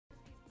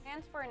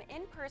plans for an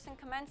in-person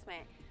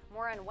commencement.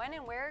 More on when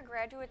and where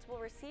graduates will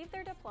receive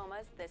their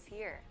diplomas this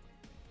year.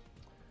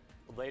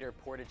 Later,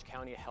 Portage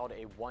County held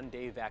a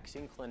one-day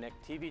vaccine clinic.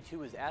 TV2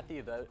 was at the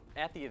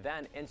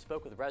event and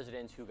spoke with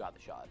residents who got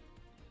the shot.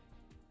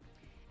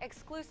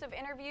 Exclusive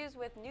interviews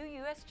with new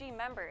USG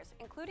members,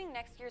 including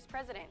next year's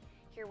president.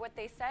 Hear what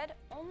they said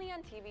only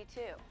on TV2.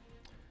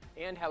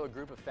 And how a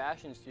group of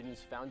fashion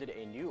students founded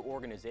a new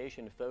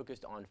organization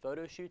focused on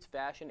photo shoots,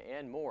 fashion,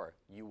 and more.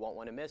 You won't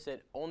want to miss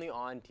it, only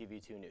on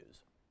TV2 News.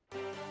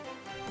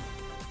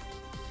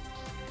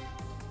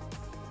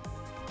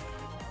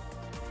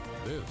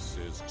 This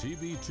is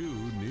TV2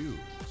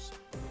 News.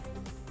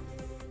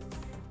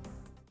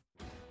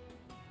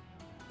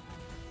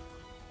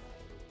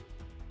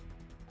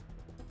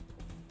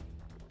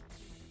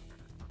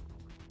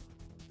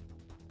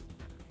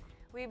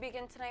 We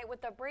begin tonight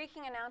with a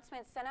breaking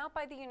announcement sent out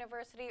by the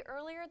university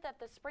earlier that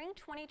the spring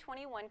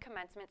 2021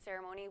 commencement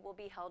ceremony will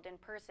be held in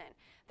person.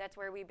 That's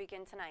where we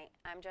begin tonight.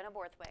 I'm Jenna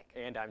Borthwick.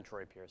 And I'm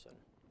Troy Pierson.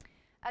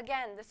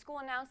 Again, the school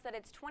announced that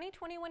its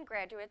 2021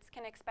 graduates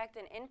can expect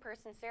an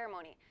in-person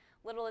ceremony.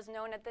 Little is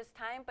known at this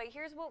time, but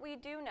here's what we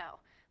do know.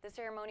 The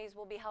ceremonies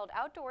will be held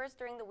outdoors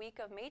during the week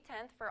of May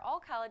 10th for all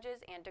colleges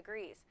and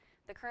degrees.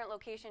 The current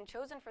location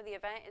chosen for the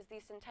event is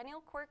the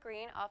Centennial Court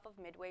Green off of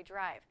Midway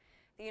Drive.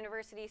 The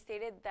university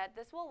stated that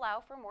this will allow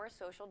for more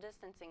social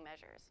distancing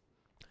measures.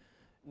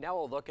 Now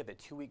we'll look at the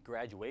two-week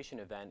graduation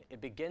event.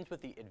 It begins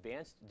with the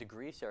advanced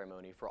degree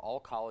ceremony for all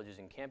colleges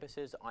and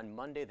campuses on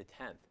Monday the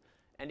 10th,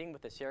 ending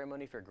with the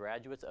ceremony for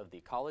graduates of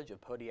the College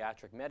of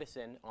Podiatric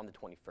Medicine on the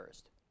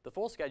 21st. The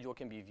full schedule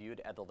can be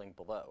viewed at the link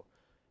below.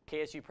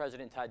 KSU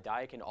President Todd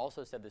Dyakin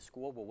also said the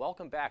school will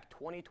welcome back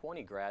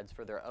 2020 grads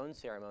for their own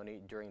ceremony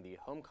during the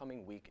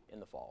homecoming week in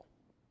the fall.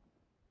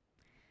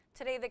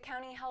 Today, the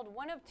county held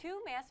one of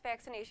two mass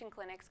vaccination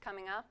clinics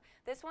coming up,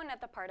 this one at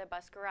the Parta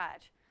Bus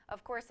Garage.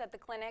 Of course, at the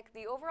clinic,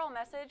 the overall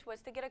message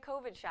was to get a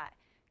COVID shot.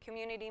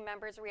 Community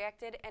members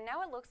reacted, and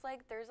now it looks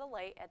like there's a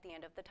light at the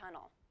end of the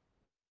tunnel.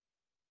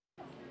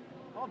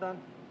 All done.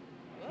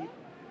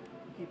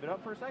 Keep it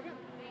up for a second.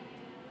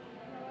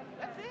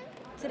 That's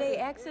it. Today,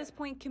 Access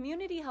Point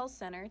Community Health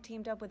Center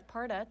teamed up with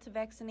Parta to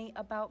vaccinate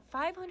about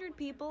 500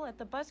 people at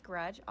the bus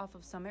garage off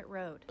of Summit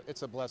Road.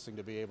 It's a blessing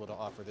to be able to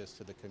offer this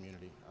to the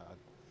community.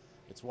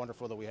 It's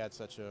wonderful that we had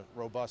such a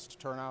robust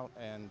turnout,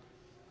 and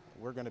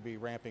we're going to be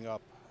ramping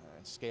up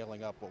and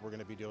scaling up what we're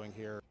going to be doing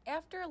here.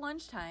 After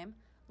lunchtime,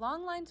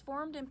 long lines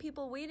formed and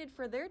people waited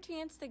for their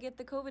chance to get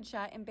the COVID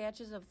shot in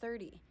batches of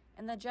 30,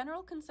 and the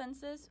general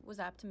consensus was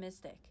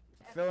optimistic.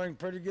 Feeling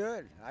pretty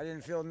good. I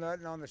didn't feel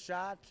nothing on the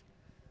shot.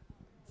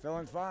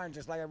 Feeling fine,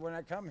 just like when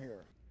I come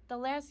here. The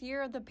last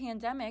year of the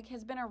pandemic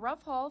has been a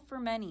rough haul for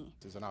many.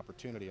 This is an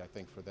opportunity, I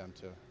think, for them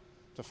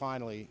to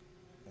finally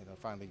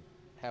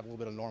have a little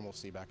bit of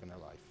normalcy back in their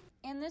life.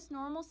 And this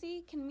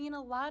normalcy can mean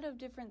a lot of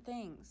different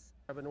things.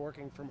 I've been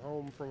working from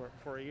home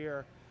for a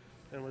year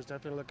and was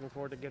definitely looking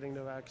forward to getting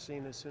the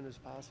vaccine as soon as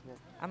possible.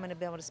 I'm going to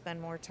be able to spend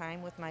more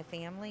time with my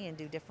family and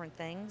do different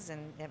things,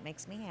 and it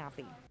makes me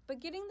happy. But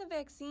getting the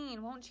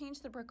vaccine won't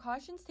change the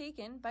precautions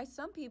taken by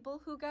some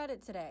people who got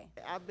it today.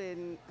 I've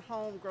been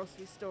home,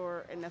 grocery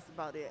store, and that's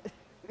about it.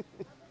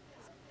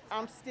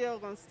 I'm still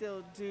going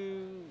to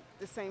do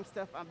the same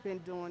stuff I've been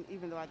doing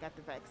even though I got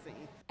the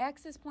vaccine.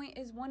 Access Point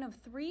is one of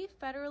 3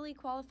 federally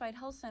qualified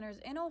health centers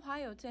in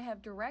Ohio to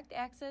have direct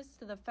access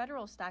to the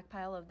federal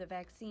stockpile of the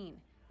vaccine,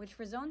 which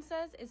Frazone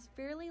says is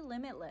fairly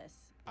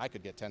limitless. I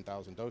could get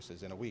 10,000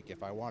 doses in a week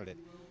if I wanted it.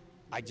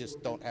 I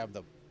just don't have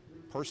the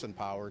person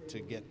power to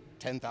get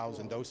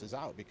 10,000 doses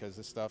out because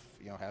this stuff,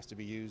 has to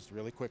be used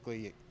really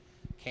quickly. It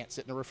can't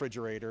sit in a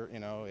refrigerator.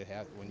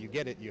 When you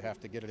get it, you have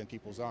to get it in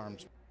people's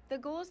arms. The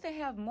goal is to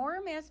have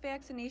more mass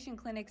vaccination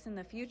clinics in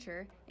the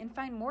future and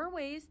find more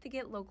ways to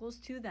get locals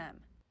to them.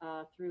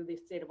 Through the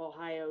state of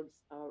Ohio's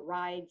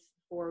Rides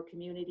for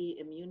Community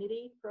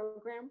Immunity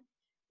program,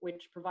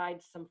 which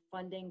provides some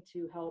funding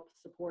to help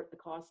support the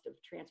cost of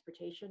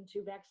transportation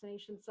to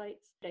vaccination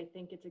sites. I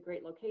think it's a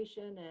great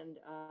location, and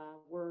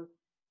we're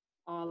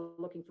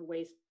looking for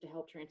ways to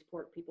help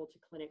transport people to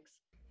clinics.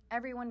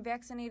 Everyone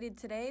vaccinated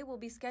today will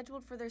be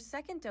scheduled for their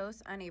second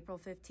dose on April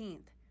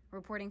 15th.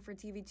 Reporting for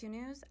TV2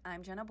 News,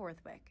 I'm Jenna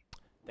Borthwick.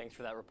 Thanks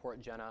for that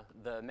report, Jenna.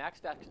 The max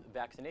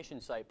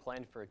vaccination site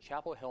planned for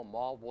Chapel Hill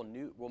Mall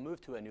will move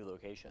to a new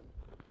location.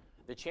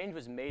 The change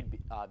was made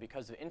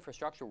because of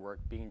infrastructure work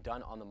being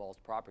done on the mall's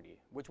property,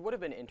 which would have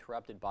been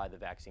interrupted by the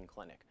vaccine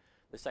clinic.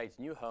 The site's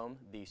new home,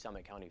 the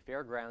Summit County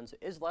Fairgrounds,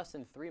 is less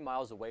than 3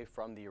 miles away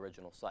from the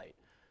original site.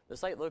 The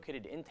site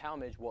located in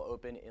Talmadge will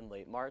open in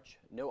late March.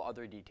 No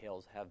other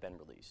details have been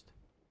released.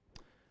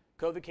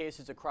 COVID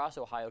cases across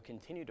Ohio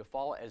continue to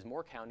fall as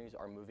more counties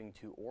are moving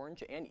to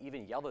orange and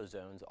even yellow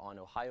zones on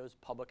Ohio's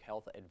public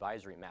health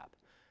advisory map.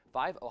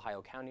 5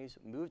 Ohio counties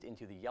moved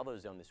into the yellow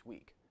zone this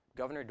week.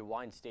 Governor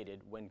DeWine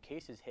stated when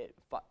cases hit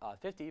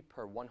 50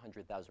 per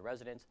 100,000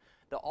 residents,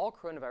 that all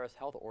coronavirus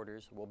health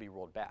orders will be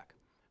rolled back.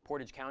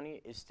 Portage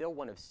County is still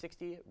one of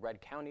 60 red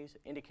counties,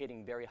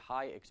 indicating very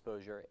high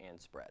exposure and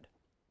spread.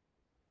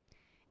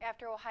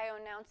 After Ohio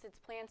announced its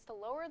plans to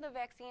lower the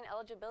vaccine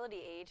eligibility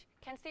age,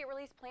 Kent State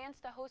released plans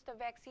to host a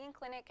vaccine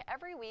clinic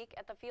every week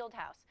at the field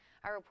house.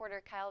 Our reporter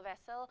Kyle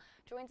Vasil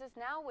joins us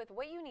now with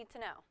what you need to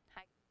know.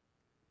 Hi.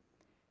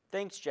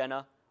 Thanks,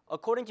 Jenna.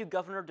 According to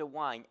Governor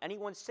DeWine,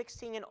 anyone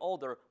 16 and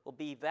older will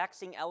be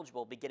vaccine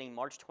eligible beginning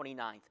March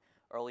 29th.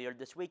 Earlier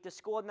this week, the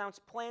school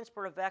announced plans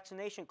for a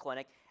vaccination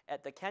clinic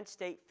at the Kent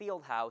State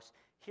Field House.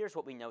 Here's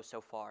what we know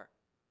so far.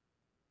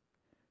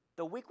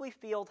 The weekly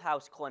Field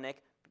House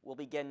clinic will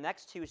begin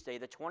next Tuesday,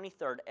 the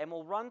 23rd, and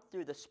will run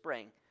through the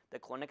spring. The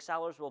clinic's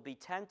hours will be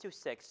 10 to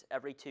 6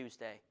 every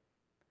Tuesday.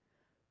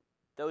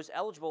 Those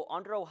eligible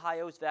under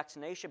Ohio's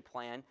vaccination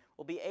plan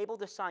will be able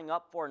to sign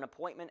up for an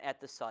appointment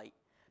at the site.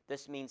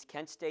 This means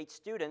Kent State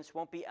students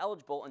won't be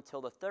eligible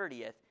until the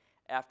 30th,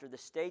 after the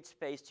state's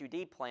Phase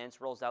 2D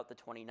plans rolls out the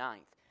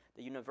 29th.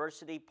 The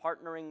university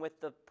partnering with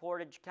the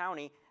Portage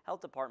County Health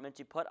Department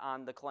to put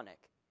on the clinic.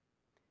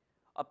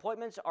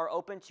 Appointments are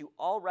open to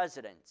all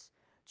residents.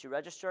 To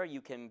register,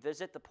 you can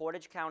visit the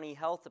Portage County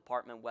Health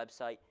Department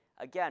website.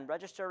 Again,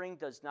 registering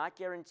does not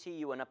guarantee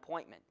you an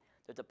appointment.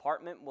 The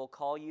department will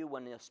call you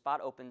when a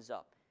spot opens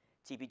up.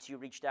 TV2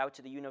 reached out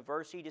to the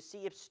university to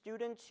see if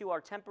students who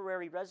are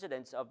temporary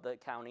residents of the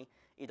county,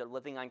 either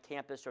living on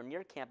campus or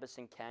near campus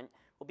in Kent,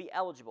 will be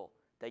eligible.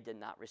 They did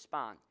not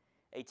respond.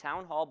 A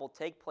town hall will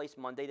take place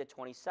Monday the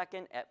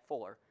 22nd at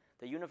 4.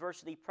 The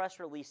university press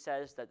release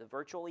says that the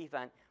virtual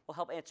event will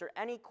help answer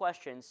any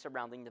questions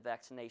surrounding the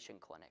vaccination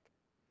clinic.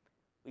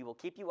 We will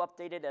keep you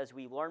updated as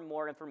we learn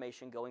more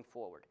information going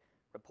forward.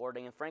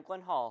 Reporting in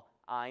Franklin Hall,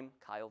 I'm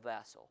Kyle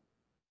Vasil.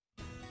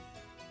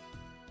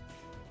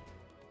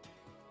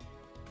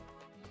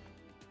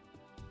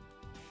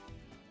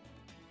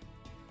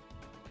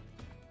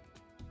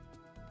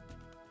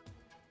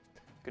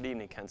 Good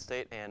evening, Kent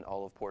State and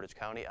all of Portage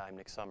County. I'm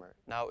Nick Sommer.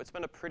 Now, it's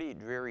been a pretty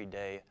dreary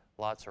day,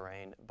 lots of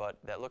rain, but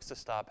that looks to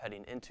stop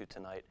heading into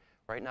tonight.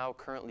 Right now,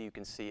 currently, you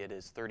can see it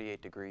is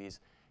 38 degrees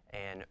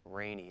and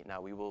rainy.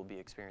 Now, we will be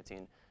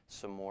experiencing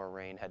some more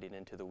rain heading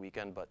into the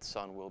weekend, but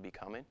sun will be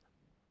coming.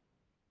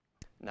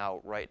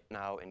 Now, right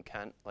now in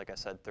Kent, like I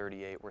said,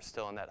 38. We're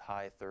still in that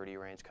high 30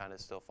 range, kind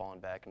of still falling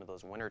back into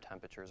those winter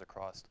temperatures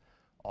across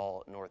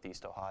all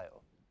northeast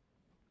Ohio.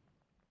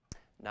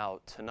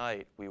 Now,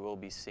 tonight, we will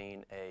be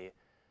seeing a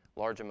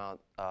large amount,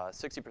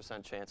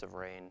 60% chance of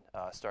rain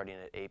starting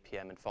at 8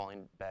 p.m. and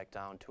falling back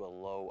down to a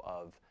low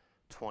of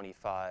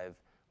 25.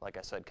 Like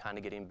I said, kind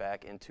of getting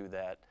back into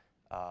that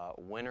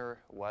winter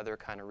weather,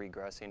 kind of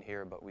regressing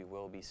here, but we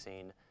will be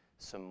seeing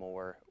some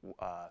more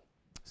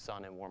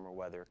sun and warmer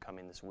weather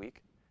coming this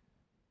week.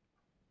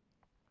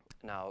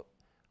 Now,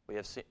 we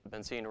have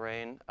been seeing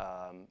rain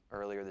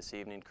earlier this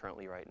evening,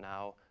 currently right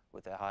now,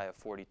 with a high of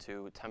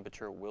 42.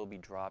 Temperature will be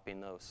dropping,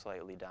 though,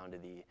 slightly down to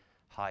the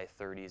high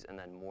 30s, and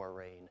then more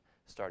rain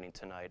starting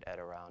tonight at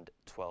around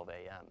 12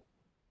 a.m.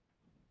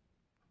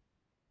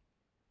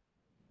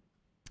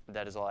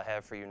 That is all I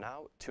have for you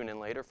now. Tune in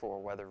later for a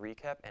weather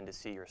recap and to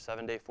see your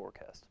 7-day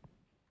forecast.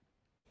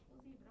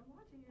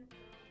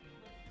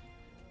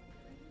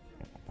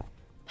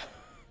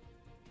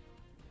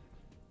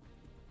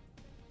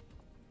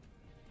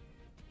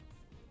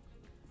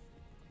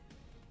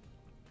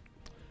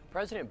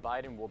 President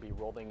Biden will be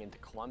rolling into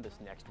Columbus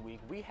next week.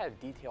 We have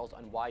details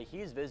on why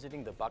he's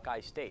visiting the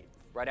Buckeye State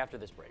right after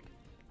this break.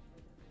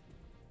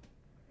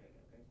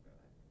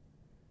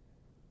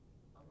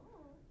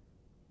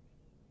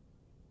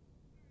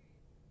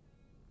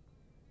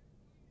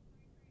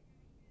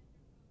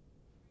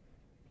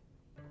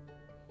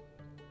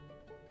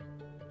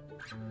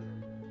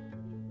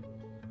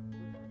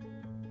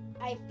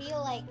 I feel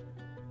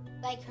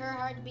like her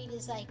heartbeat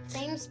is like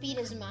same speed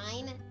as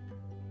mine.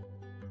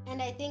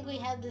 And I think we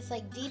have this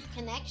like deep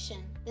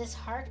connection, this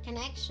heart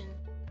connection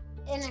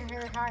in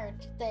her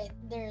heart, that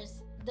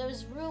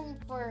there's room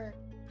for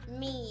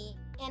me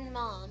and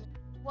Mom.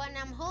 When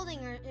I'm holding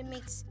her, it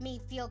makes me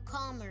feel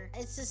calmer.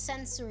 It's a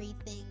sensory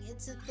thing.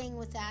 It's a thing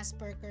with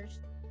Asperger's.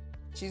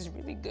 She's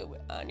really good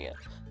with Anya.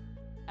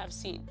 I've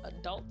seen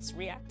adults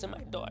react to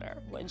my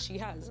daughter when she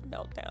has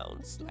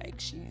meltdowns like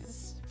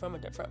she's from a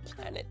different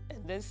planet.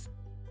 And this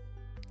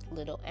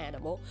little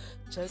animal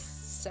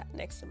just sat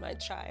next to my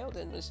child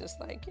and was just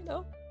like, you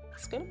know,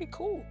 it's gonna be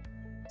cool.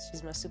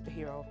 She's my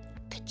superhero.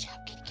 Good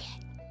job, Kitty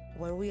Cat.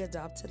 When we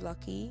adopted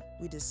Lucky,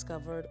 we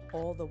discovered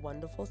all the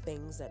wonderful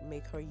things that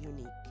make her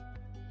unique.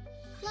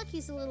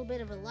 Lucky's a little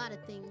bit of a lot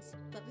of things,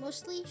 but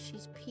mostly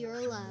she's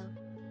pure love.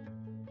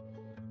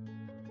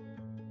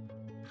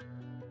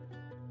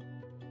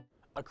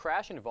 A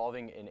crash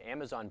involving an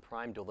Amazon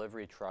Prime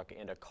delivery truck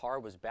and a car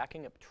was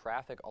backing up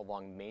traffic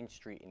along Main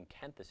Street in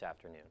Kent this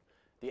afternoon.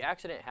 The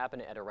accident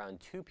happened at around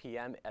 2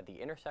 p.m. at the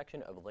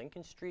intersection of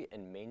Lincoln Street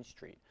and Main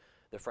Street.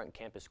 The front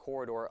campus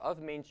corridor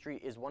of Main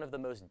Street is one of the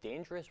most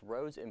dangerous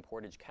roads in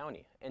Portage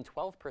County, and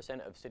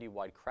 12% of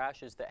citywide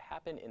crashes that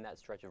happen in that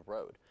stretch of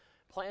road.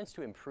 Plans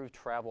to improve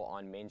travel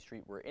on Main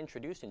Street were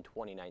introduced in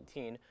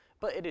 2019,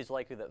 but it is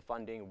likely that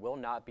funding will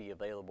not be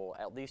available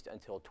at least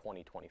until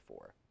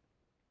 2024.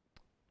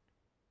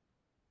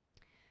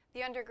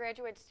 The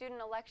undergraduate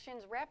student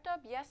elections wrapped up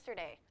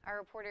yesterday. Our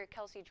reporter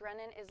Kelsey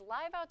Drennen is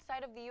live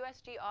outside of the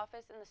USG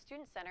office in the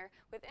Student Center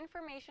with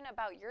information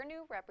about your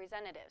new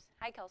representatives.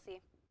 Hi,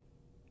 Kelsey.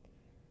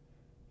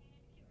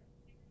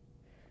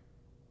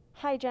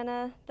 Hi,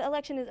 Jenna. The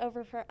election is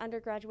over for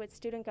undergraduate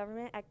student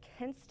government at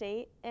Kent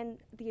State, and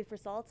the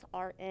results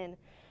are in.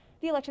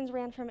 The elections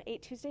ran from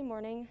 8 Tuesday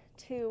morning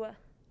to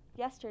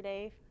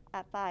yesterday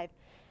at 5.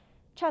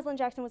 Chaslyn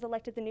Jackson was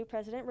elected the new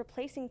president,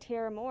 replacing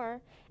Tiara Moore,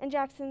 and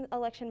Jackson's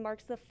election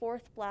marks the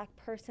 4th black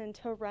person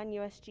to run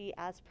USG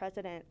as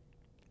president.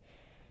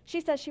 She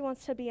says she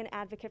wants to be an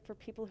advocate for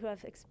people who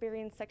have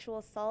experienced sexual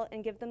assault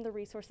and give them the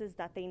resources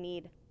that they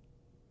need.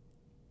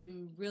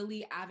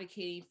 Really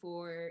advocating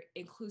for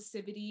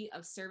inclusivity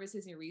of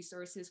services and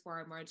resources for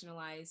our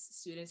marginalized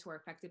students who are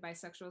affected by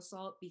sexual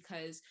assault,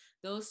 because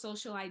those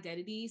social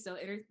identities,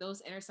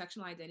 those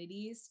intersectional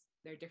identities,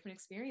 they're different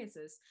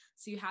experiences.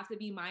 So you have to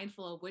be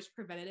mindful of which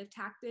preventative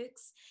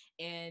tactics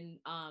and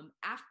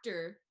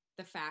after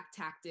the fact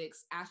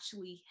tactics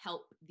actually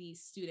help these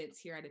students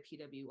here at a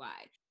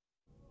PWI.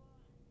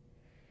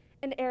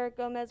 And Eric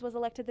Gomez was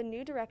elected the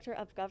new director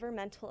of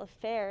governmental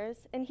affairs,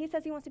 and he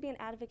says he wants to be an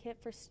advocate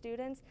for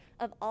students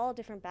of all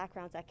different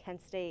backgrounds at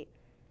Kent State.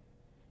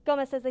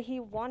 Gomez says that he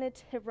wanted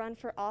to run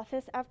for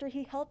office after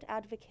he helped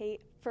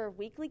advocate for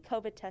weekly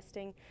COVID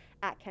testing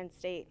at Kent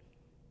State.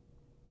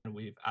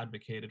 We've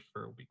advocated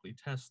for weekly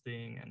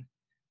testing and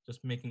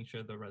just making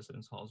sure the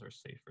residence halls are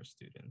safe for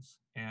students.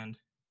 And,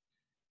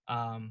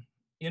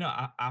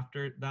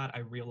 after that, I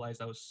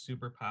realized I was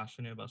super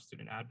passionate about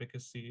student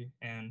advocacy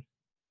and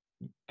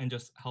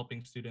just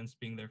helping students,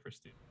 being there for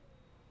students.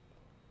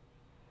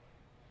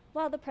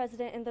 While the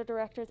president and the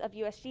directors of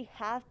USG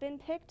have been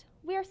picked,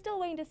 we are still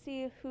waiting to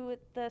see who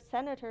the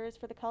senators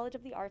for the College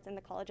of the Arts and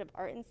the College of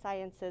Art and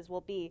Sciences will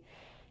be.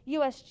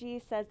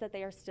 USG says that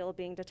they are still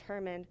being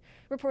determined.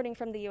 Reporting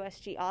from the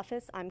USG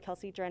office, I'm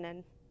Kelsey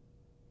Drennen.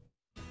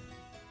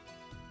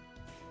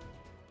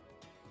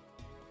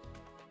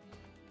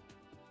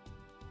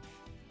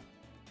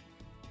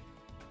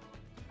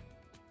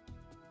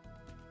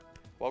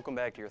 Welcome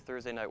back to your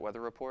Thursday night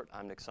weather report.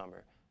 I'm Nick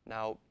Sommer.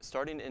 Now,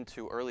 starting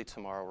into early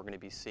tomorrow, we're going to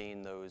be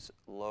seeing those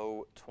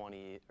low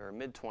 20 or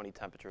mid 20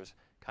 temperatures,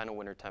 kind of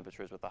winter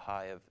temperatures with a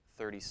high of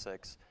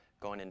 36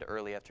 going into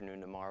early afternoon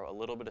tomorrow. A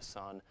little bit of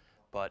sun,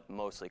 but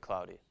mostly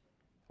cloudy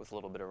with a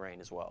little bit of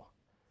rain as well.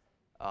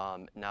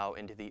 Now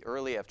into the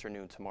early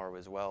afternoon tomorrow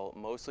as well,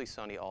 mostly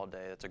sunny all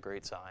day. That's a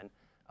great sign.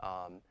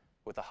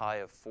 With a high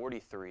of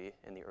 43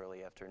 in the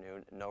early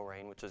afternoon. No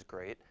rain, which is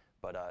great,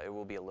 but it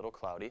will be a little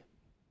cloudy.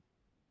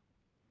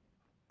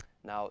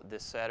 Now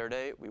this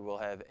Saturday, we will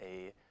have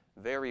a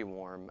very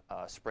warm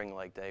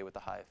spring-like day with a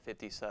high of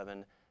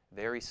 57.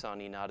 Very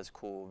sunny, not as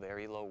cool,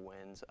 very low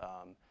winds.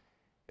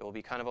 It will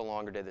be kind of a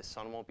longer day. The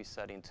sun won't be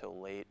setting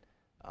till late,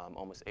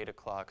 almost 8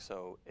 o'clock.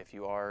 So if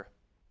you are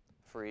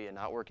free and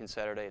not working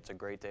Saturday, it's a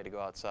great day to go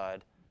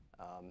outside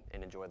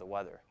and enjoy the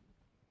weather.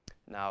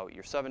 Now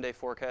your 7-day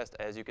forecast,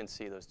 as you can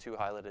see, those two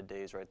highlighted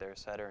days right there,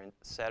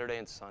 Saturday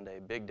and Sunday,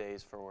 big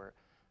days for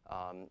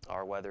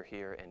our weather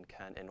here in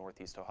Kent and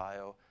Northeast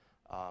Ohio.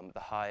 The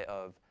high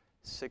of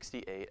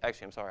 68,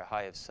 actually I'm sorry, a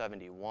high of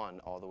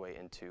 71 all the way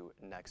into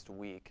next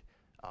week,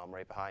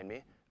 right behind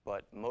me.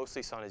 But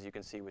mostly sun, as you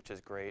can see, which is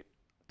great.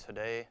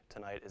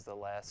 Tonight is the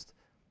last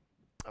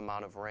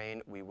amount of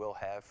rain we will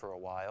have for a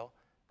while.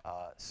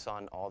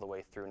 Sun all the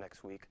way through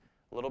next week.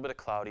 A little bit of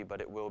cloudy,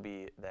 but it will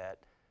be that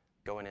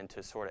going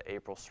into sort of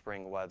April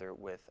spring weather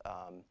with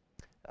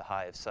a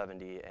high of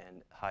 70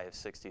 and high of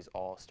 60s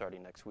all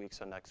starting next week.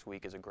 So next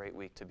week is a great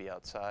week to be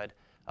outside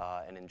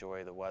and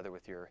enjoy the weather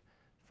with your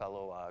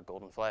fellow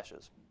Golden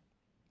Flashes.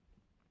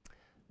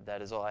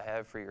 That is all I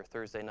have for your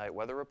Thursday night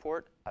weather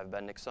report. I've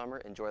been Nick Sommer.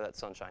 Enjoy that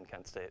sunshine,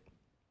 Kent State.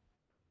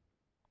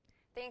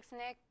 Thanks,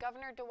 Nick.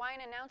 Governor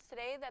DeWine announced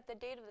today that the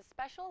date of the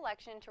special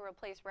election to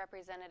replace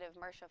Representative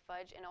Marcia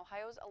Fudge in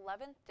Ohio's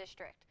 11th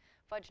District.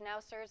 Fudge now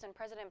serves in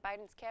President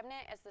Biden's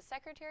cabinet as the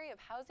Secretary of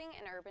Housing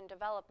and Urban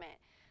Development.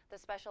 The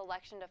special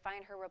election to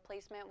find her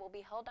replacement will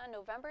be held on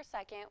November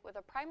 2nd with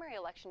a primary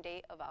election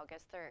date of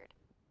August 3rd.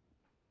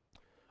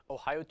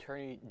 Ohio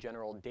Attorney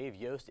General Dave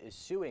Yost is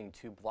suing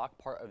to block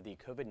part of the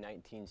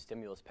COVID-19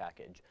 stimulus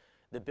package.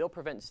 The bill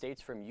prevents states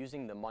from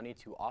using the money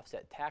to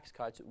offset tax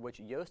cuts,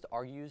 which Yost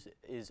argues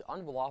is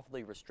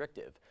unlawfully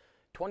restrictive.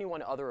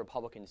 21 other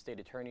Republican state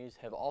attorneys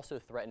have also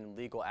threatened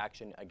legal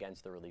action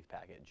against the relief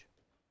package.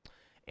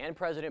 And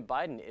President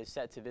Biden is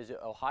set to visit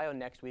Ohio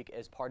next week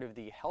as part of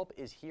the Help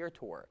is Here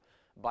tour.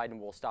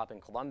 Biden will stop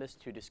in Columbus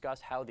to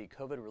discuss how the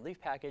COVID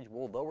relief package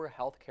will lower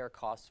health care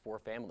costs for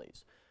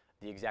families.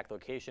 The exact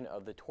location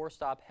of the tour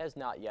stop has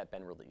not yet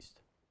been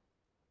released.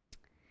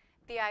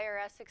 The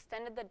IRS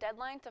extended the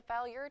deadline to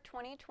file your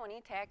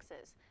 2020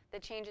 taxes. The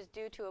change is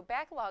due to a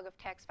backlog of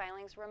tax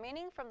filings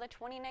remaining from the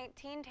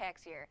 2019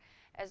 tax year,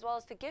 as well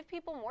as to give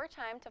people more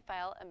time to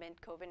file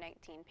amid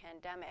COVID-19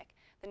 pandemic.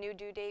 The new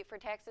due date for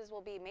taxes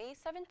will be May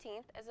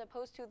 17th as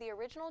opposed to the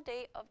original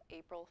date of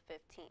April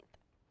 15th.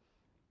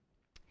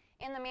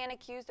 And the man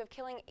accused of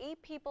killing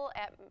 8 people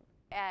at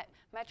at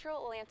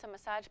Metro Atlanta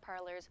Massage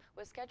Parlors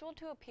was scheduled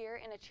to appear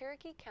in a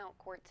Cherokee County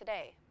court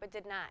today, but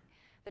did not.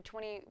 The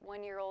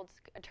 21-year-old's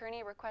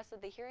attorney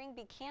requested the hearing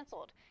be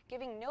canceled,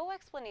 giving no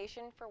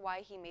explanation for why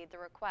he made the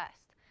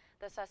request.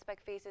 The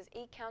suspect faces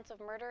 8 counts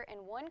of murder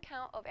and 1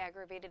 count of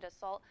aggravated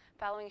assault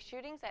following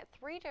shootings at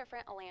 3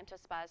 different Atlanta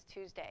spas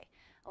Tuesday.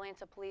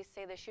 Atlanta police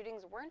say the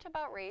shootings weren't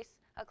about race,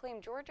 a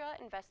claim Georgia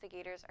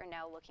investigators are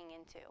now looking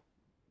into.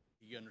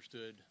 He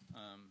understood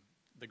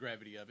the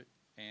gravity of it,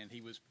 and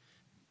he was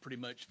pretty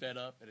much fed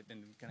up and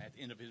kind of at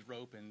the end of his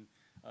rope, and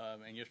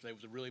yesterday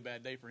was a really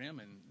bad day for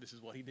him, and this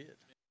is what he did.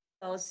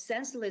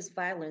 Senseless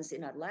violence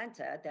in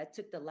Atlanta that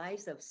took the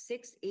lives of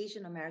 6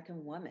 Asian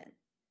American women.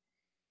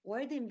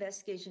 While the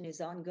investigation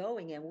is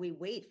ongoing and we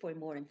wait for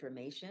more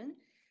information,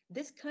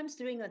 this comes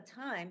during a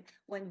time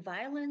when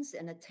violence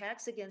and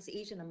attacks against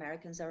Asian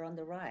Americans are on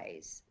the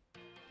rise.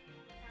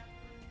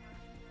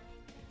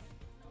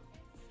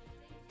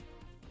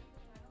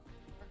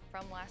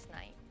 From last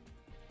night.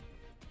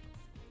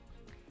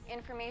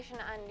 Information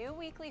on new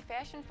weekly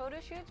fashion photo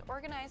shoots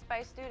organized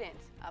by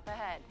students. Up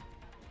ahead.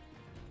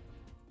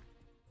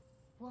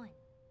 1,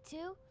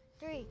 2,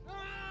 3.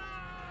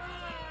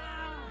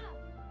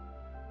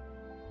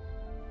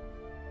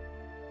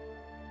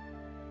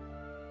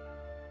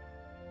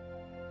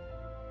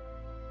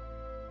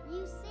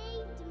 You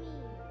saved me.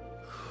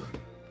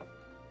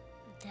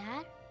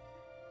 Dad?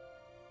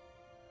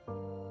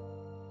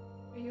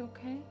 Are you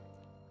okay?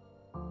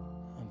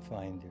 I'm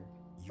fine, dear.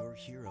 Your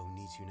hero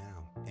needs you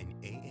now, and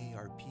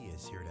AARP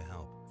is here to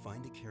help.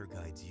 Find the care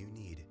guides you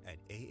need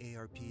at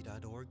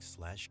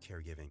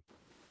aarp.org/caregiving.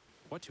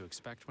 What to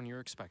expect when you're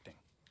expecting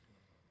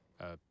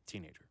a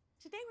teenager.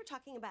 Today we're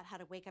talking about how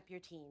to wake up your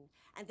teen,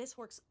 and this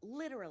works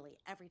literally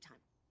every time.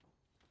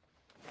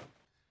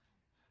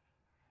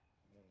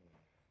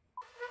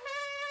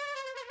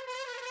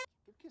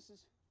 Good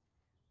kisses.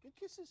 Good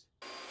kisses.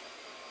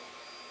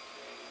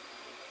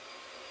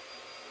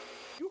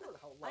 You heard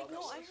how loud No,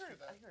 was. I heard.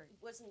 It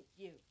wasn't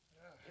you.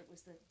 It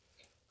was the...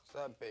 Is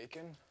that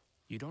bacon?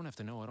 You don't have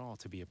to know it all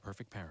to be a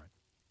perfect parent.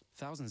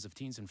 Thousands of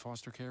teens in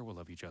foster care will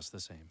love you just the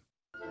same.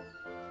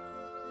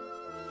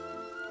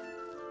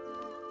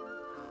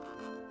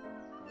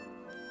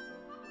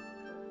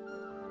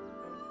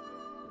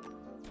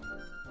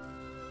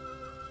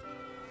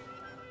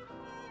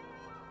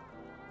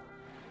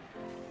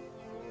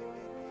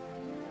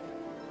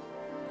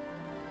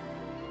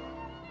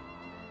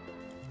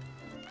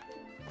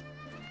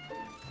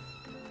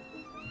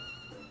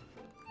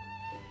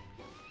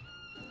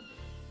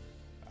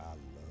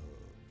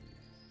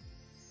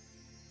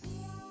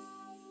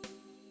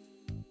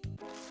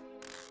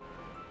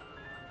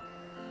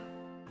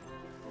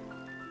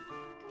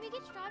 Can we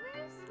get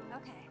strawberries?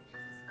 Okay.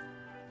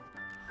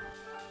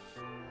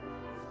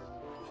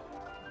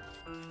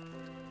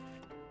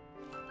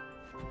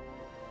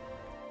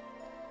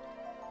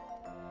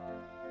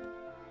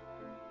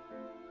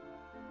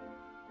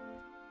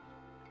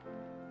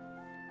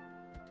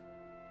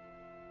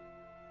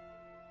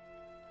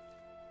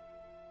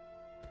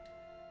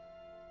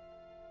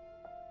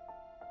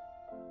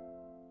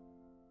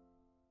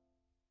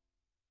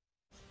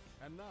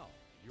 And now,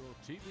 your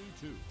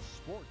TV2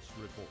 Sports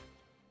Report.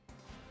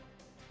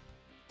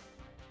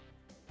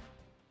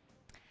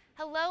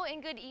 Hello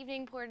and good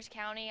evening, Portage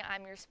County.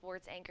 I'm your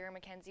sports anchor,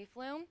 Mackenzie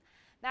Pflum.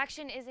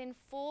 Action is in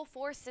full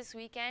force this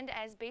weekend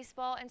as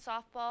baseball and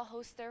softball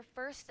host their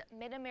first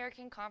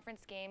Mid-American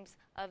Conference games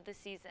of the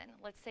season.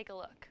 Let's take a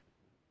look.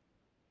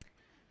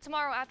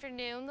 Tomorrow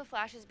afternoon, the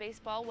Flashes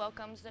baseball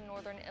welcomes the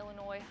Northern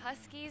Illinois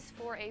Huskies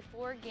for a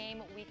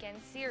 4-game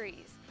weekend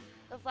series.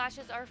 The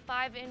Flashes are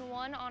 5-1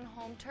 on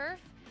home turf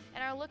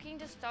and are looking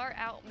to start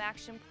out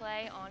action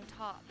play on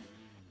top.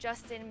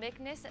 Justin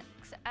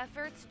McNiss's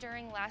efforts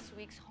during last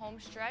week's home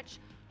stretch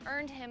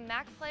earned him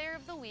MAC Player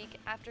of the Week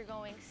after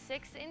going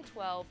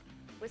 6-12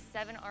 with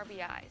 7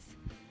 RBIs.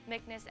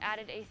 McNiss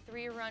added a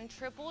 3-run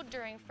triple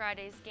during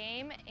Friday's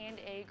game and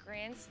a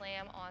grand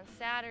slam on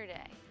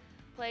Saturday.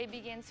 Play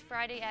begins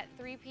Friday at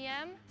 3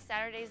 p.m.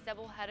 Saturday's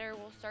doubleheader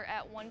will start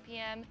at 1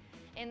 p.m.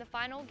 and the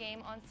final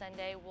game on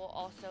Sunday will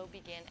also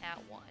begin at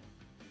 1.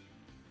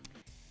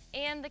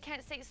 And the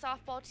Kent State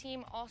softball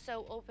team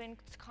also opened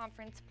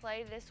conference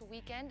play this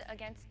weekend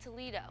against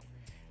Toledo.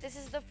 This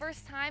is the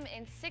first time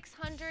in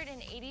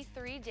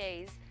 683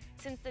 days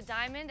since the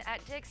Diamond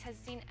at Dix has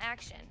seen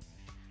action.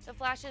 The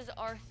Flashes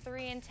are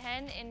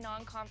 3-10 in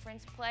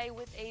non-conference play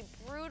with a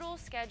brutal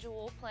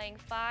schedule, playing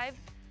 5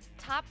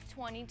 top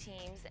 20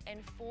 teams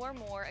and 4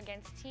 more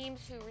against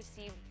teams who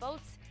received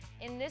votes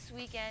in this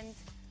weekend's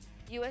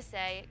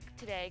USA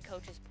Today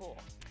coaches pool.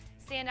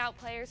 Standout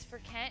players for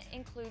Kent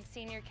include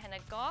senior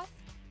Kenneth Goff,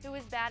 who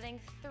is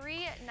batting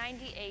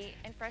 .398,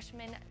 and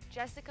freshman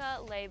Jessica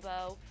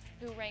Lebo,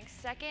 who ranks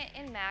 2nd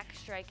in MAC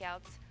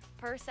strikeouts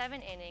per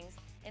 7 innings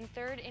and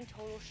 3rd in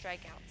total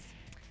strikeouts.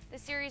 The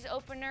series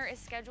opener is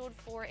scheduled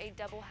for a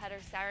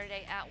doubleheader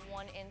Saturday at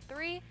 1 and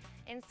 3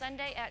 and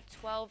Sunday at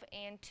 12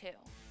 and 2.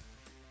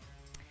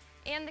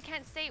 And the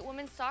Kent State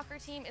women's soccer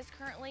team is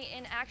currently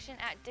in action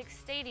at Dix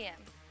Stadium.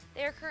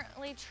 They are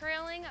currently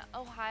trailing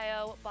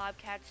Ohio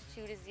Bobcats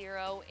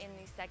 2-0 in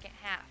the second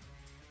half.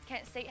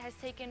 Kent State has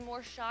taken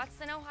more shots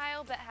than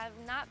Ohio but have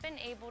not been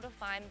able to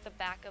find the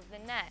back of the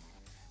net.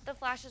 The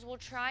Flashes will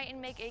try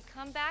and make a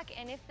comeback,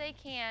 and if they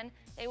can,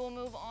 they will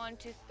move on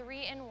to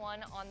 3-1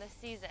 on the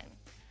season.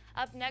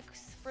 Up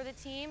next for the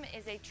team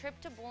is a trip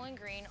to Bowling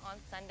Green on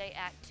Sunday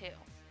at 2.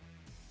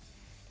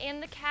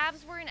 And the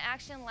Cavs were in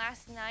action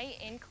last night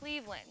in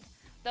Cleveland.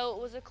 Though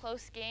it was a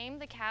close game,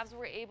 the Cavs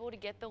were able to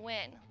get the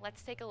win.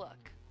 Let's take a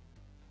look.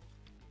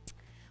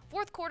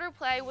 Fourth quarter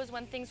play was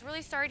when things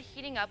really started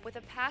heating up with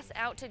a pass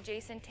out to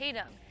Jason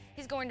Tatum.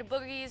 He's going to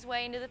boogie his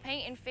way into the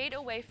paint and fade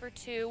away for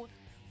 2.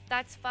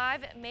 That's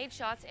 5 made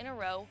shots in a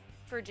row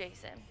for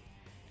Jason.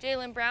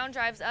 Jaylen Brown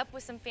drives up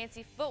with some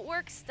fancy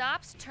footwork,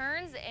 stops,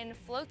 turns, and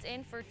floats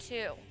in for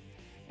 2.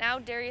 Now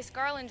Darius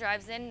Garland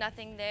drives in,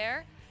 nothing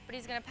there, but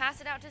he's going to pass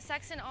it out to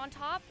Sexton on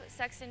top.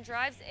 Sexton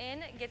drives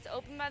in, gets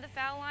open by the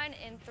foul line,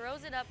 and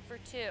throws it up for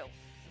 2.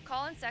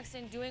 Colin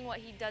Sexton doing what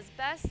he does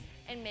best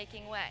and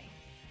making way.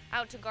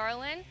 Out to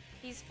Garland,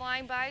 he's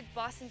flying by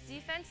Boston's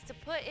defense to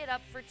put it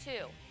up for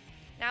 2.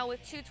 Now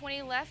with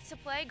 2:20 left to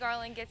play,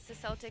 Garland gets the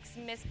Celtics'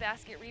 missed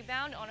basket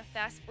rebound on a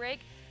fast break,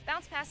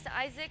 bounce pass to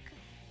Isaac,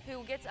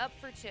 who gets up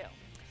for 2.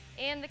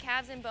 And the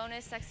Cavs in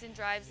bonus, Sexton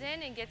drives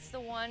in and gets the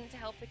one to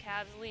help the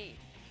Cavs lead.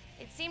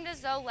 It seemed as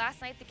though last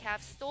night the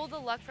Cavs stole the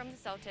luck from the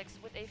Celtics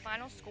with a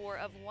final score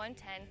of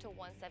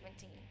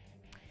 110-117.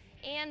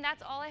 And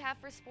that's all I have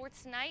for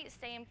sports tonight.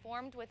 Stay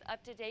informed with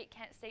up-to-date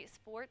Kent State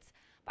sports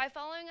by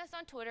following us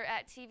on Twitter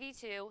at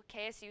TV2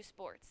 KSU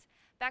Sports.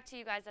 Back to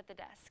you guys at the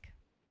desk.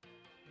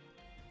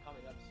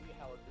 Coming up, see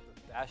how a group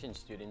of fashion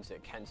students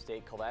at Kent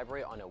State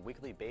collaborate on a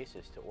weekly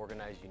basis to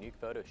organize unique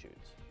photo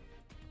shoots.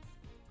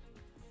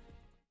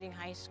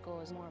 High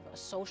school is more of a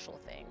social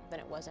thing than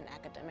it was an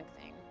academic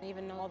thing.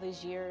 Even though all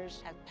these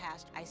years have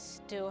passed, I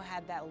still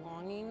had that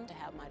longing to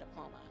have my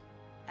diploma.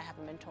 I have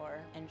a mentor,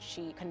 and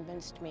she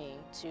convinced me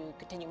to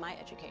continue my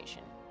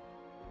education.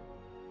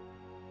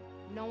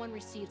 No one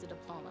receives a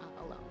diploma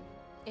alone.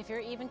 If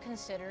you're even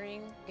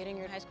considering getting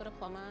your high school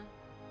diploma,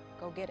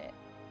 go get it.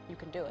 You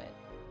can do it.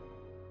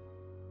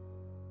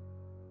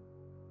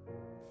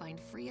 Find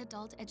free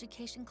adult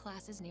education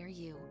classes near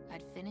you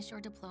at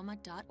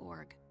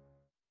finishyourdiploma.org.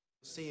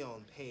 See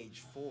on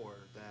page 4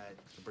 that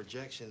the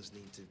projections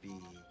need to be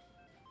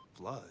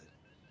flood.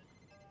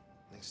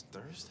 Next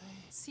Thursday?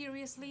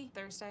 Seriously?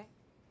 Thursday?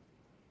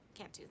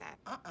 Can't do that.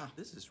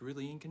 This is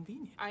really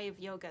inconvenient. I have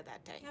yoga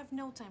that day. I have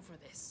no time for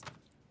this.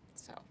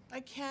 So.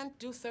 I can't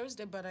do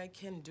Thursday, but I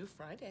can do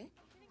Friday.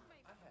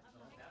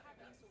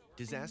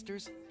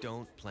 Disasters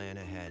don't plan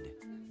ahead.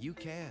 You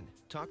can.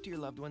 Talk to your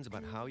loved ones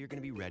about how you're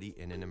going to be ready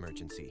in an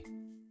emergency.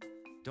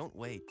 Don't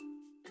wait.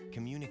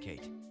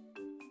 Communicate.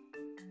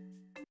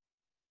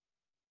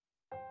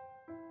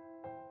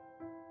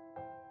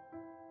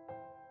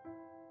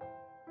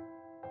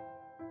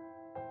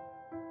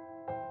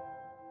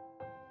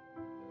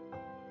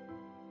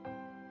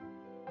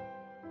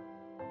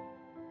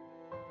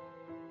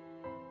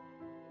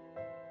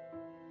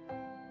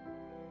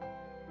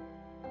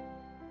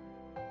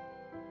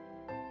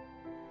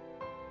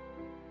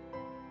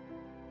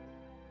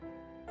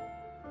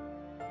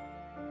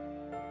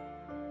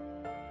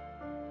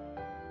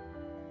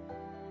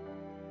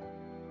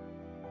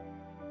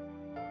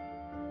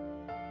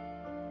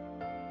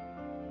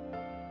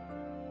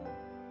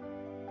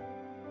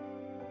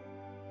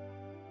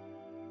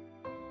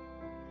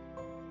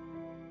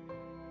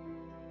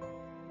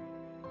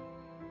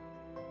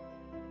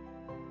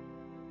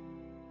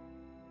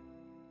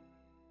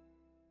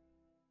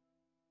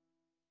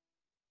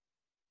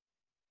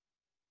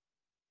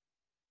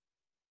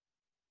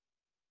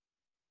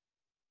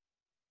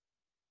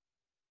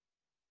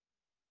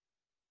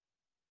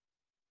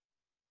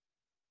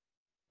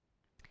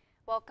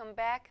 Welcome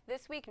back.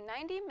 This week,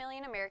 90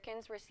 million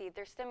Americans received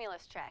their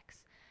stimulus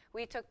checks.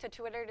 We took to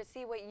Twitter to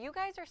see what you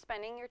guys are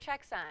spending your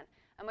checks on.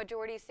 A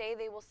majority say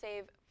they will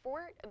save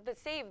the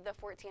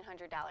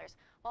 $1,400,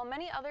 while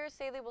many others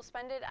say they will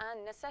spend it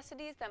on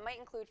necessities that might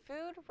include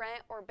food,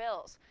 rent, or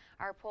bills.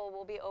 Our poll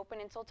will be open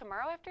until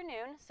tomorrow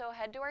afternoon, so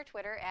head to our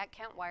Twitter at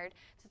KentWired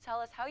to tell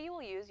us how you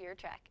will use your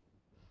check.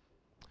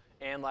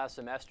 And last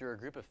semester, a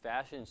group of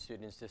fashion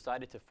students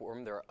decided to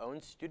form their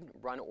own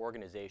student-run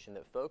organization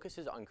that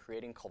focuses on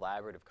creating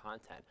collaborative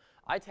content.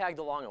 I tagged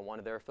along on one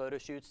of their photo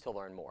shoots to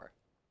learn more.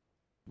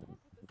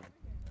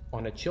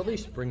 On a chilly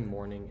spring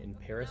morning in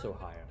Paris,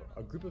 Ohio,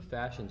 a group of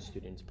fashion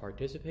students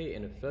participate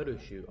in a photo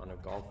shoot on a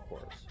golf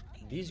course.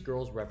 These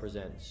girls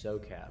represent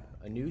SoCab,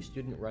 a new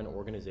student-run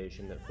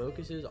organization that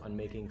focuses on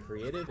making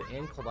creative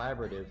and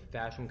collaborative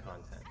fashion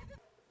content.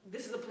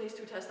 This is a place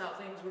to test out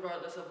things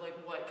regardless of like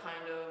what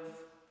kind of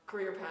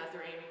career path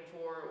you're aiming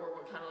for or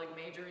what kind of like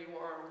major you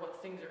are or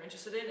what things you're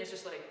interested in. It's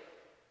just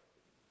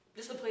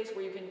a place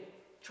where you can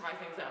try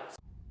things out.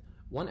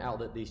 One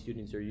outlet these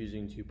students are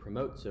using to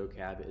promote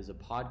SoCab is a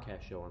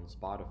podcast show on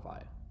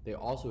Spotify. They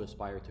also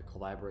aspire to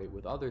collaborate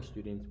with other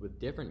students with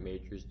different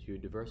majors to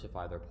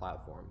diversify their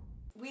platform.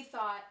 We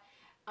thought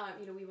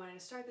you know, we wanted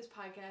to start this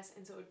podcast,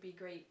 and so it would be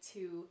great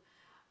to,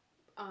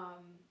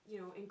 you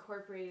know,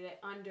 incorporate it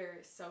under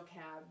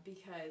SoCab,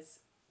 because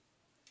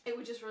it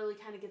would just really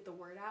kind of get the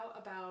word out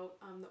about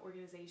the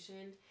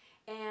organization.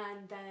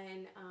 And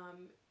then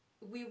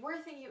we were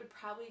thinking it would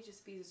probably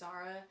just be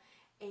Zara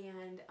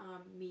and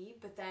me,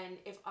 but then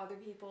if other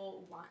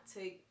people want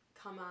to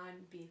come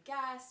on, be a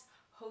guest,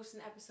 host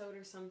an episode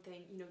or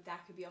something, you know,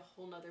 that could be a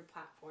whole nother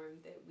platform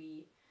that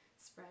we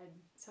spread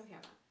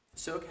SoCab on.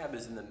 SoCab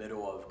is in the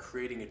middle of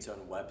creating its own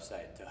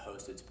website to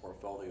host its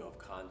portfolio of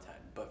content,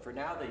 but for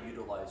now they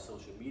utilize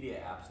social media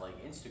apps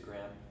like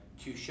Instagram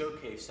to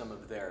showcase some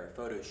of their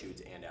photo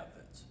shoots and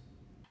outfits.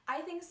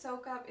 I think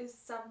SoCab is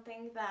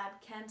something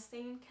that can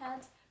stay in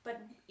Kent,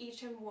 but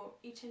each and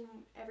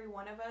every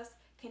one of us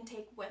can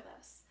take with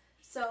us.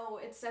 So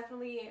it's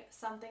definitely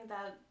something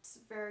that's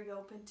very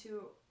open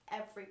to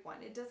everyone.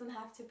 It doesn't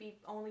have to be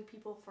only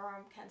people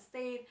from Kent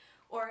State,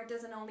 or it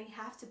doesn't only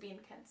have to be in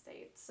Kent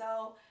State.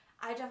 So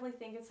I definitely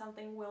think it's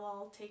something we'll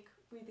all take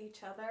with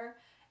each other,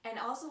 and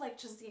also like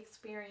just the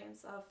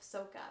experience of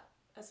SoCab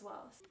as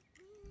well.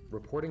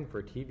 Reporting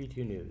for TV2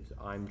 News,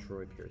 I'm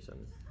Troy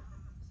Pierson.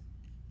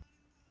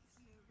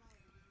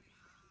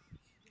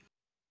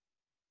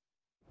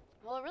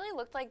 Well, it really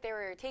looked like they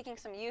were taking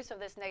some use of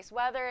this nice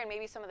weather and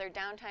maybe some of their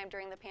downtime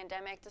during the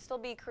pandemic to still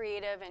be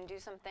creative and do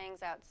some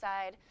things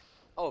outside.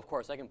 Oh, of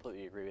course, I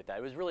completely agree with that.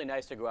 It was really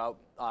nice to go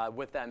out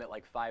with them at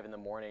like 5 in the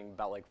morning,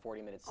 about like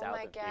 40 minutes south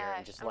of here,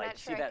 and just like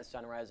see that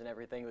sunrise and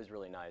everything. It was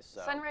really nice.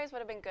 So. Sunrise would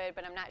have been good,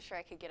 but I'm not sure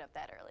I could get up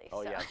that early.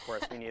 Oh yeah, of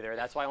course, me neither.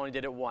 That's why I only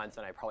did it once,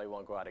 and I probably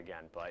won't go out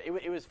again. But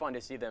it was fun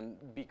to see them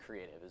be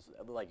creative,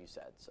 like you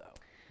said. So.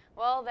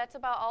 Well, that's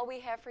about all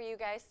we have for you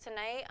guys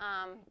tonight.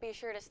 Be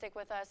sure to stick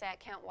with us at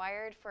Kent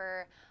Wired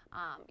for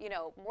you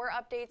know, more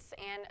updates,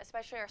 and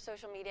especially our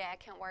social media at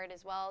Kent Wired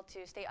as well,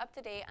 to stay up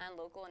to date on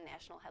local and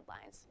national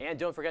headlines. And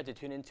don't forget to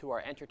tune into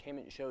our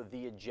entertainment show,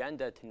 The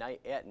Agenda,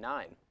 tonight at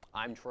 9.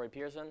 I'm Troy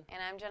Pierson.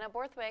 And I'm Jenna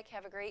Borthwick.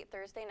 Have a great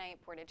Thursday night,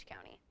 Portage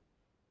County.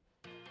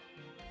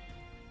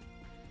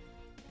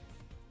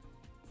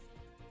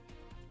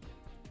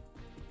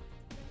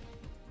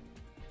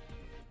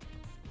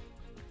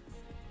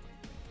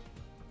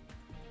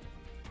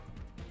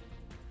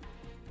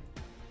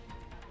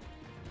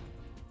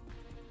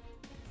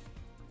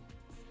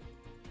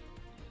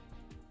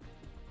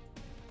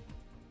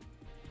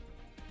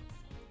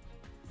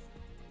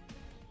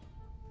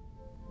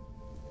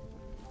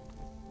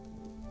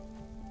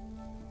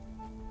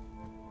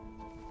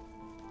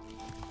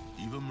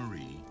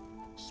 Marie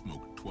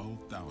smoked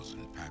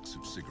 12,000 packs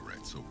of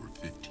cigarettes over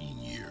 15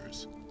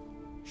 years.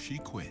 She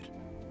quit,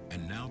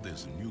 and now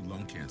there's a new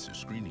lung cancer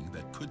screening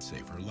that could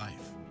save her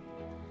life.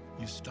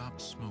 You stopped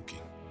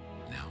smoking.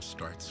 Now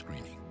start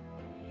screening.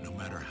 No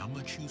matter how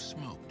much you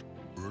smoked,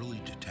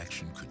 early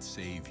detection could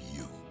save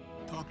you.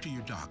 Talk to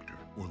your doctor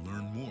or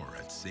learn more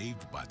at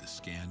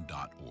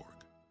savedbythescan.org.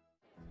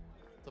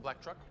 The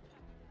black truck?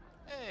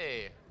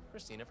 Hey,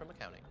 Christina from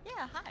accounting.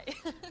 Yeah, hi.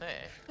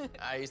 Hey,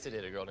 I used to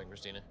date a girl named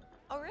Christina.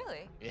 Oh,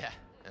 really? Yeah,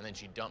 and then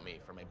she dumped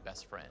me for my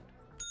best friend.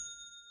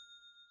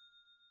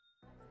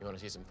 You want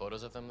to see some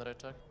photos of them that I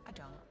took? I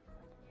don't.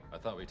 I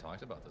thought we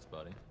talked about this,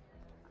 buddy.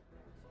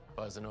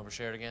 Buzz and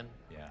overshared again?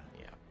 Yeah.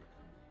 Yeah.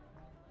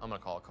 I'm gonna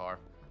call a car.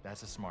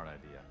 That's a smart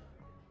idea.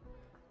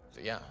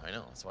 So, yeah, I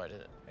know, that's why I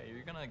did it. Hey,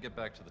 you're gonna get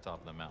back to the top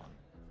of the mountain.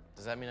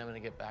 Does that mean I'm gonna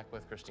get back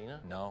with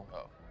Christina? No.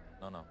 Oh.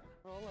 No.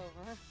 Roll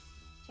over.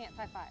 Chance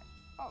high five.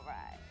 All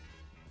right.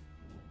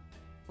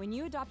 When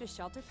you adopt a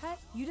shelter pet,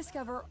 you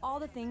discover all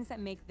the things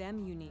that make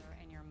them unique.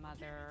 And your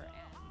mother and...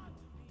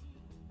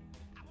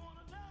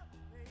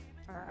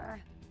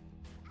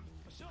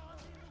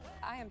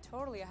 I am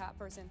totally a hot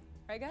person.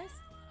 Right, guys?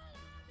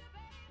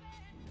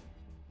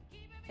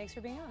 Thanks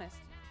for being honest.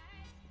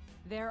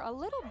 They're a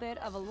little bit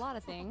of a lot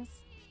of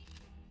things,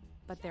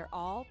 but they're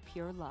all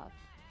pure love.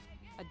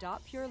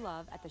 Adopt pure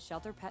love at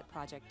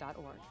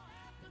theshelterpetproject.org.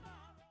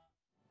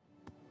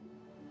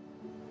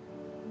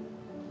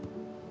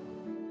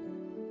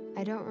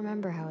 I don't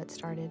remember how it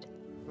started.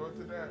 Go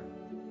to that.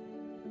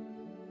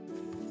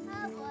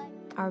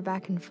 Our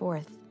back and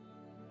forth.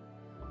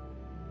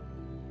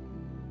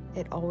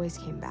 It always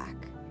came back.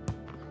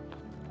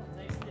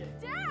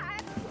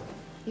 Dad!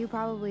 You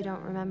probably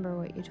don't remember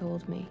what you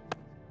told me.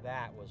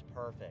 That was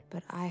perfect.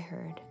 But I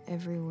heard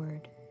every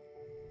word.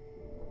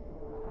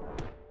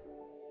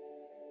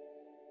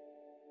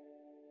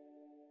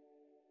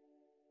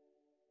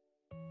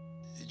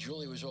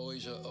 Julie was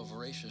always a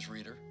voracious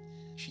reader.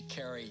 She'd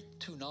carry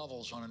 2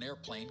 novels on an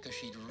airplane because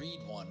she'd read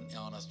one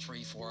on a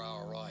 3-4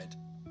 hour ride.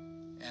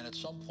 And at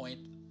some point,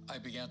 I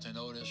began to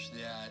notice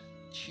that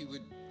she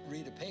would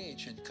read a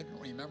page and couldn't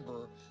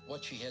remember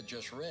what she had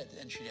just read,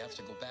 and she'd have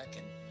to go back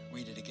and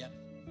read it again.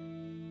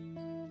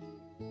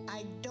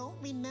 I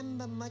don't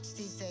remember much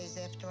these days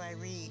after I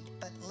read,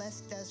 but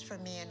less does for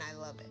me, and I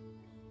love it.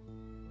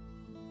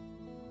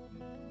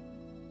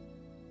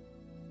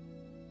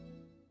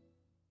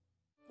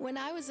 When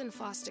I was in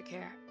foster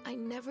care, I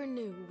never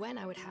knew when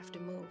I would have to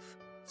move,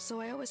 so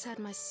I always had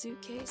my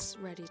suitcase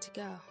ready to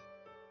go.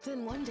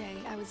 Then one day,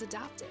 I was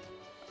adopted.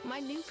 My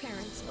new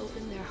parents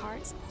opened their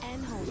hearts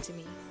and home to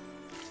me.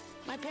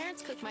 My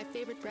parents cook my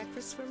favorite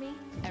breakfast for me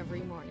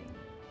every morning.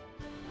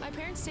 My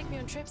parents take me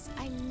on trips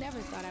I never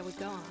thought I would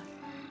go on.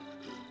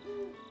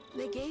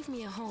 They gave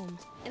me a home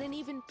and an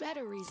even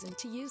better reason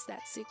to use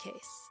that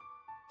suitcase.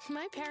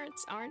 My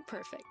parents aren't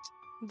perfect,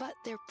 but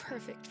they're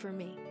perfect for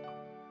me.